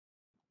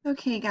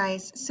Okay,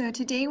 guys, so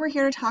today we're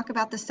here to talk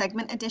about the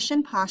segment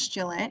addition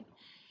postulate.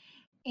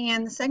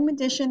 And the segment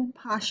addition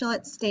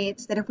postulate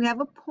states that if we have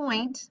a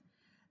point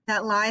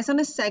that lies on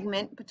a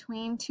segment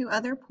between two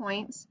other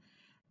points,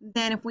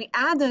 then if we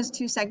add those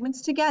two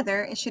segments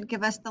together, it should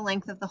give us the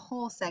length of the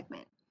whole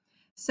segment.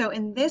 So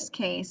in this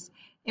case,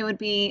 it would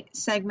be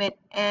segment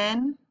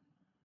NM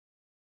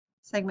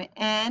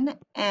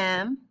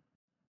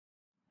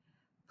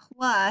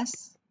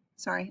plus,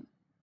 sorry,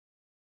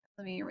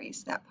 let me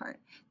erase that part.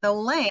 The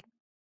length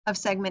of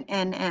segment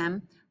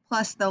NM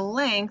plus the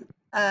length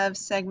of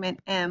segment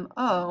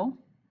MO,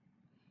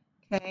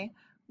 okay,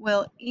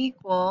 will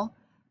equal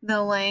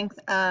the length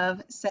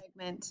of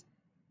segment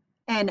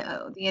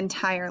NO, the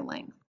entire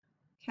length,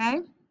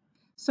 okay?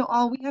 So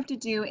all we have to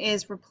do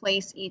is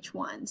replace each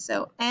one.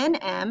 So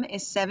NM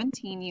is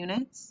 17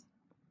 units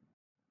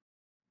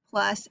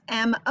plus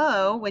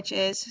MO, which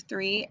is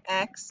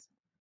 3x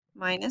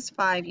minus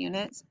 5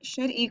 units,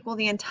 should equal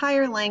the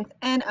entire length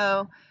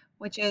NO,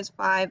 which is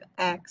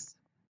 5x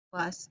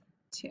plus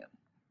 2.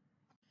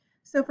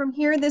 So from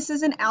here, this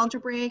is an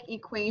algebraic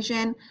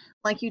equation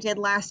like you did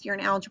last year in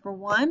Algebra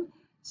 1.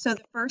 So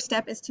the first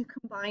step is to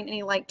combine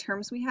any like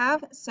terms we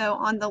have. So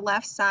on the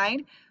left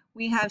side,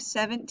 we have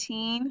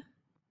 17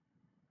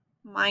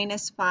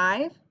 minus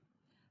 5.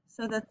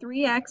 So the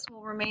 3x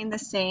will remain the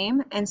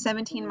same, and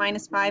 17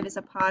 minus 5 is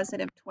a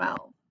positive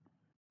 12.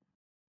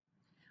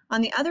 On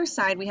the other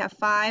side, we have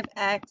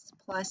 5x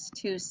plus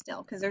 2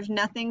 still, because there's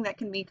nothing that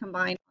can be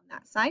combined on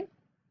that side.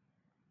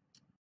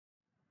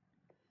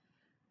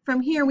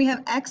 From here, we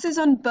have x's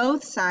on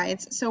both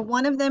sides, so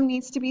one of them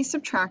needs to be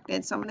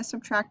subtracted. So I'm going to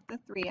subtract the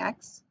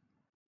 3x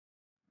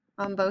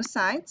on both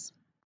sides.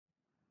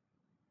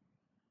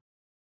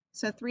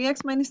 So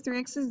 3x minus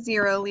 3x is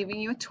 0,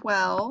 leaving you a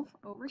 12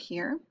 over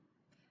here.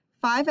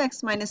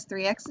 5x minus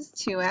 3x is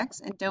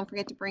 2x, and don't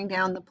forget to bring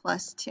down the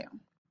plus 2.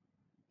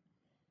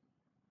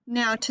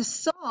 Now to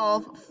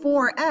solve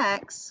for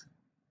x,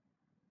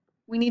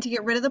 we need to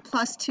get rid of the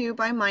plus 2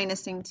 by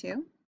minusing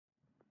 2.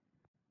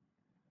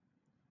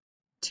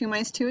 2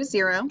 minus 2 is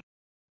 0.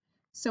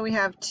 So we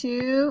have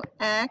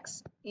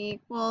 2x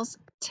equals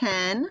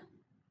 10.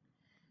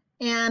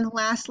 And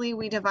lastly,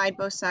 we divide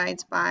both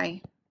sides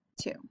by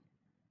 2.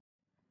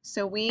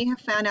 So we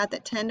have found out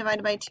that 10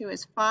 divided by 2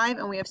 is 5,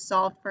 and we have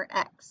solved for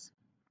x.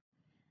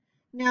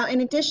 Now,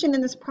 in addition, in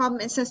this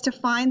problem, it says to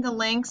find the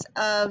lengths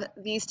of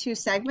these two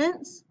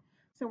segments.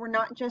 So we're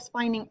not just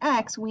finding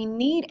x, we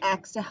need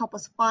x to help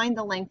us find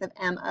the length of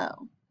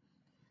MO.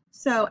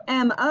 So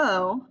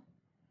MO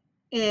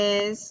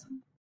is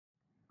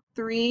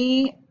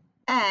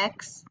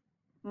 3x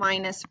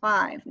minus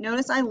 5.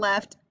 Notice I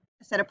left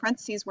a set of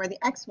parentheses where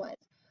the x was.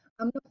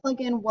 I'm going to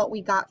plug in what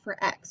we got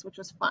for x, which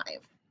was 5.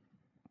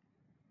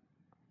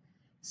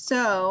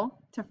 So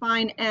to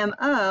find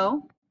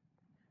MO,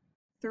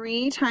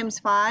 3 times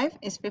 5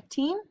 is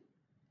 15.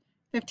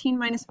 15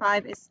 minus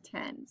 5 is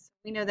 10. So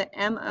we know that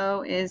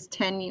MO is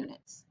 10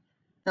 units.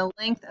 The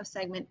length of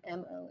segment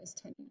MO is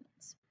 10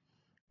 units.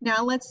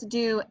 Now let's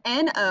do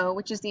NO,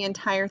 which is the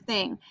entire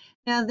thing.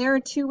 Now there are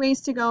two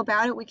ways to go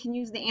about it. We can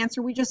use the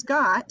answer we just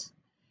got.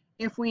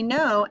 If we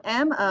know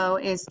MO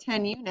is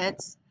 10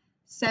 units,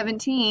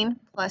 17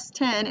 plus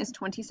 10 is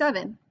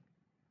 27.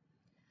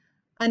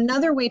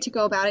 Another way to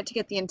go about it to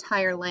get the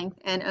entire length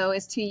NO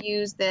is to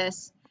use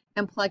this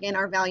and plug in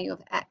our value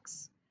of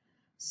x.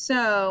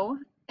 So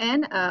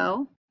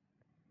NO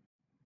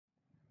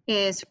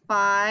is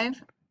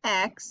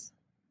 5x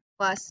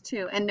plus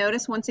 2. And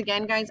notice once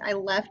again, guys, I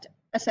left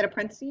a set of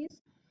parentheses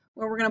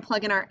where we're going to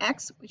plug in our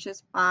x, which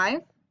is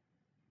 5.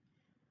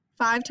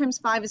 5 times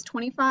 5 is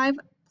 25,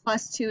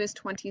 plus 2 is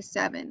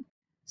 27.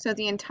 So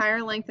the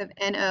entire length of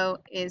NO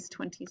is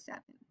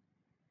 27.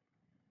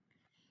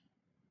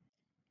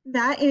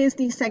 That is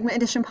the segment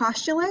addition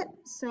postulate.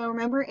 So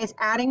remember, it's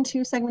adding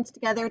two segments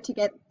together to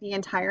get the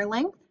entire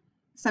length.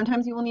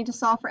 Sometimes you will need to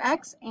solve for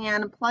x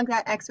and plug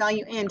that x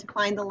value in to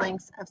find the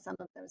lengths of some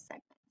of those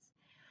segments.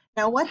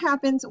 Now, what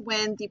happens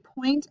when the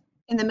point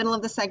in the middle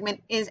of the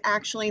segment is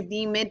actually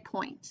the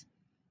midpoint?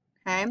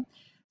 Okay,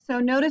 so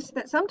notice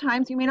that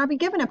sometimes you may not be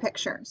given a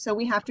picture, so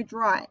we have to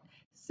draw it.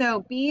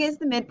 So B is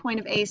the midpoint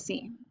of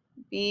AC.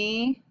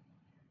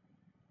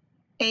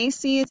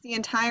 AC is the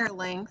entire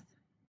length,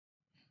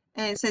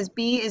 and it says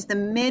B is the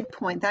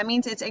midpoint. That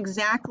means it's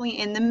exactly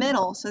in the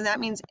middle. So that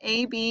means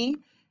AB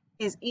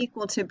is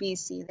equal to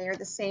BC. They are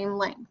the same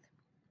length.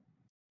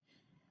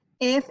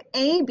 If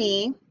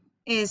AB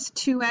is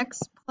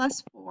 2x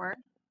plus 4,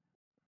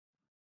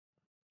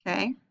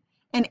 okay,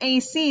 and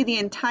AC, the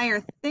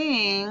entire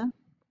thing,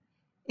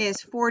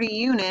 is 40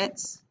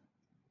 units,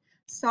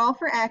 solve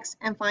for x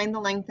and find the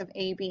length of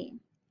AB.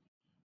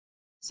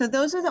 So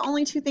those are the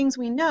only two things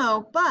we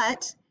know,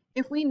 but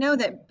if we know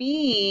that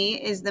B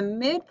is the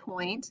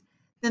midpoint,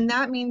 then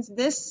that means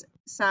this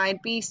side,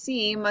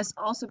 BC, must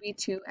also be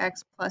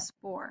 2x plus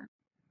 4.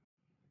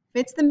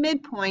 If it's the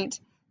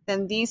midpoint,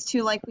 then these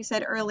two, like we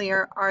said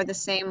earlier, are the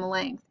same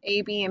length.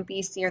 AB and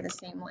BC are the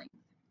same length.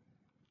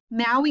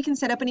 Now we can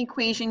set up an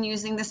equation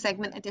using the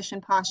segment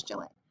addition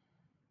postulate.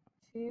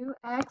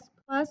 2x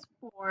plus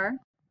 4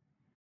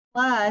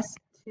 plus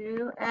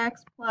 2x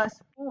plus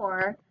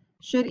 4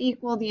 should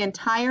equal the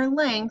entire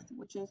length,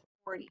 which is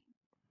 40.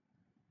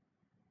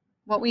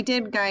 What we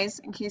did, guys,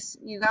 in case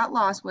you got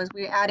lost, was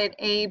we added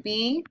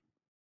AB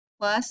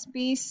plus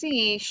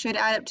BC should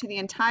add up to the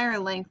entire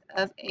length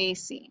of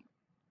AC.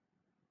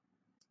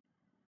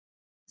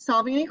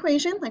 Solving an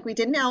equation like we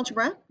did in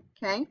algebra,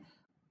 okay?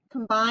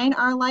 Combine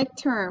our like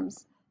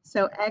terms.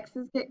 So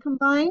x's get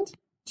combined,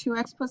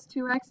 2x plus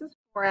 2x is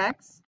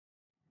 4x.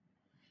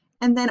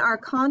 And then our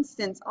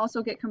constants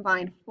also get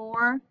combined.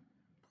 4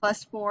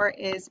 plus 4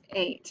 is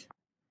 8.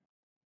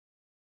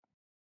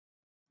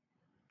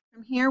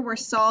 From here, we're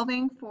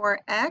solving for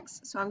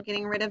x, so I'm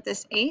getting rid of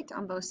this 8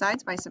 on both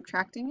sides by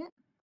subtracting it.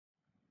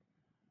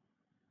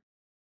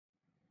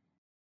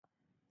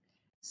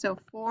 So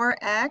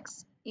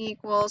 4x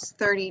equals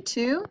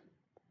 32.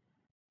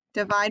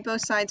 Divide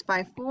both sides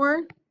by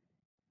 4,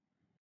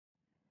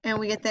 and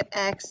we get that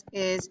x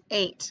is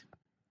 8.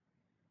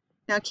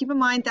 Now keep in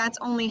mind that's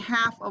only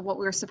half of what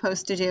we were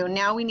supposed to do.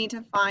 Now we need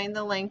to find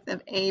the length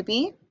of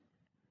AB.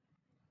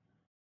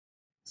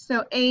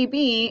 So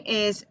AB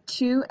is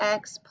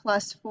 2x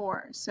plus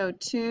 4. So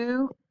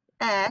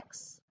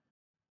 2x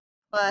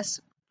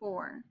plus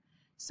 4.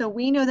 So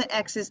we know that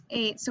x is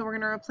 8, so we're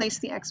going to replace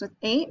the x with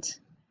 8.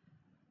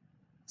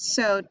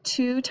 So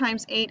 2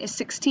 times 8 is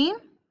 16.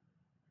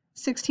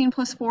 16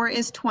 plus 4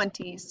 is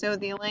 20. So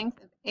the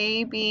length of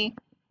AB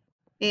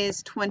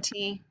is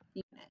 20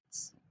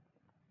 units.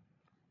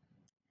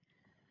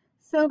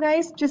 So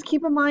guys, just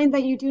keep in mind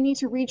that you do need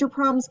to read your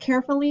problems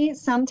carefully.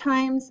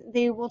 Sometimes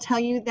they will tell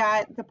you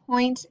that the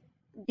point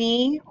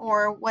B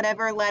or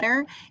whatever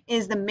letter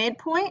is the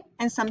midpoint,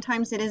 and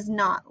sometimes it is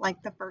not,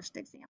 like the first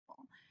example.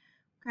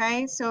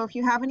 Okay, so if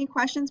you have any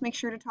questions, make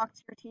sure to talk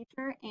to your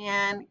teacher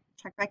and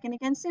check back in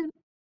again soon.